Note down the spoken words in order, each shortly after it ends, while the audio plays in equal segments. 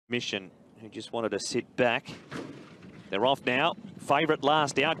Mission, who just wanted to sit back. They're off now. Favourite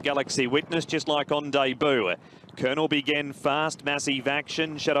last out, Galaxy Witness, just like on debut. Colonel began fast, Massive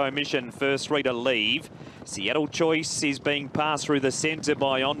Action, Shadow Mission, first three to leave. Seattle Choice is being passed through the centre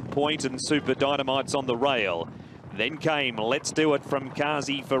by On Point, and Super Dynamite's on the rail. Then came Let's Do It from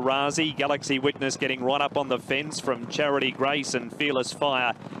Kazi Farazi. Galaxy Witness getting right up on the fence from Charity Grace and Fearless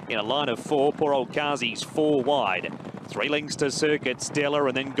Fire in a line of four. Poor old Kazi's four wide. 3 lengths to Circuit Stellar,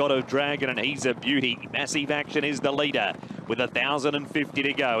 and then God of Dragon, and He's a Beauty. Massive Action is the leader with 1,050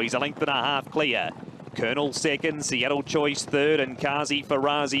 to go. He's a length and a half clear. Colonel second, Seattle Choice third, and Kazi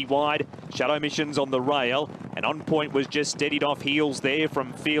Farazi wide. Shadow Mission's on the rail, and On Point was just steadied off heels there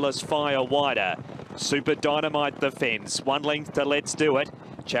from Fearless Fire wider. Super Dynamite the fence, 1 length to Let's Do It.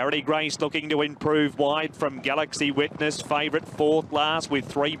 Charity Grace looking to improve wide from Galaxy Witness. Favourite fourth last with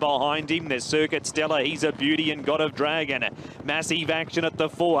 3 behind him. There's Circuit Stellar, He's a Beauty, and God of Dragon. Massive Action at the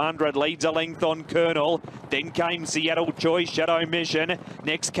 400 leads a length on Colonel. Then came Seattle Choice, Shadow Mission.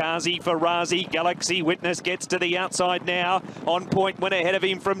 Next Kazi Farazi. Galaxy Witness gets to the outside now. On Point went ahead of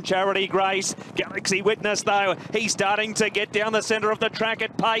him from Charity Grace. Galaxy Witness though, he's starting to get down the centre of the track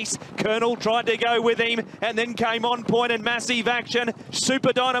at pace. Colonel tried to go with him, and then came On Point and Massive Action.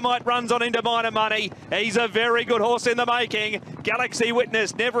 Super Dynamite runs on into Minor Money. He's a very good horse in the making. Galaxy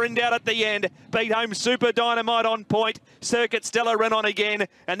Witness never in doubt at the end. Beat home Super Dynamite On Point. Circuit Stellar ran on again.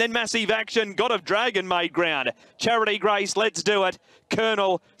 And then Massive Action, God of Dragon made ground. Charity Grace, Let's Do It.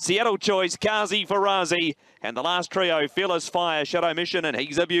 Colonel, Seattle Choice, Kazi Farazi. And the last trio, Fearless Fire, Shadow Mission, and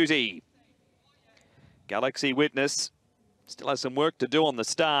He's a Beauty. Galaxy Witness still has some work to do on the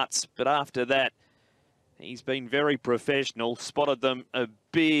starts, but after that, he's been very professional, spotted them a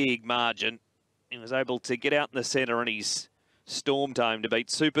big margin. He was able to get out in the centre, and he's stormed home to beat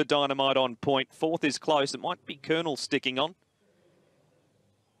Super Dynamite On Point. Fourth is close. It might be Colonel sticking on.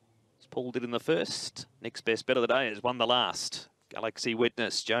 As Paul did in the first. Next best bet of the day has won the last. Galaxy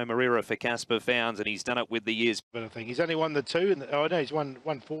Witness, Joe Moreira for Casper Fownes, and he's done it with the years. But I think he's only won the 2, and oh no, he's won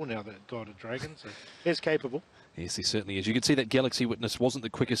 4 now, that God of Dragon, so he's capable. Yes, he certainly is. You can see that Galaxy Witness wasn't the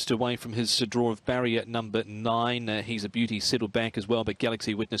quickest away from his draw of barrier number 9. He's a Beauty settled back as well, but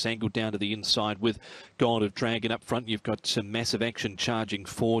Galaxy Witness angled down to the inside with God of Dragon. Up front, you've got some Massive Action charging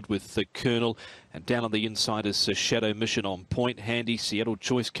forward with the Colonel. And down on the inside is Shadow Mission On Point. Handy, Seattle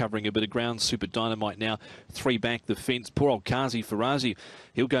Choice covering a bit of ground. Super Dynamite now 3 back the fence. Poor old Kazi Farazi.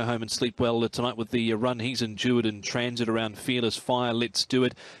 He'll go home and sleep well tonight with the run he's endured in transit around Fearless Fire. Let's Do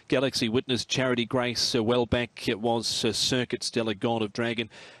It. Galaxy Witness, Charity Grace, well back. It was Circuit Stellar, God of Dragon,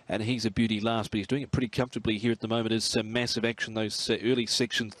 and He's a Beauty last, but he's doing it pretty comfortably here at the moment. Is Massive Action, those early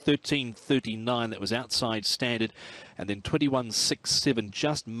sections, 13.39, that was outside standard, and then 21.67,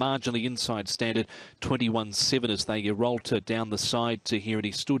 just marginally inside standard, 21.7 as they rolled down the side to here, and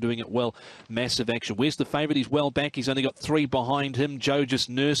he's still doing it well. Massive Action, where's the favourite? He's well back. He's only got 3 behind him. Joe just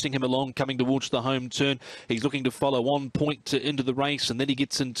nursing him along, coming towards the home turn. He's looking to follow On Point into the race, and then he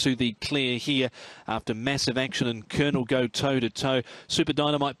gets into the clear here after Massive Action and Colonel go toe-to-toe. Super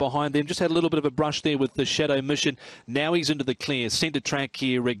Dynamite behind them. Just had a little bit of a brush there with the Shadow Mission. Now he's into the clear. Centre track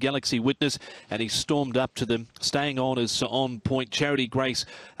here, Galaxy Witness, and he's stormed up to them. Staying on is On Point. Charity Grace,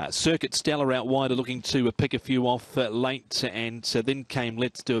 Circuit Stellar out wider, looking to pick a few off late, and then came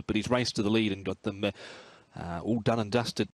Let's Do It, but he's raced to the lead and got them all done and dusted.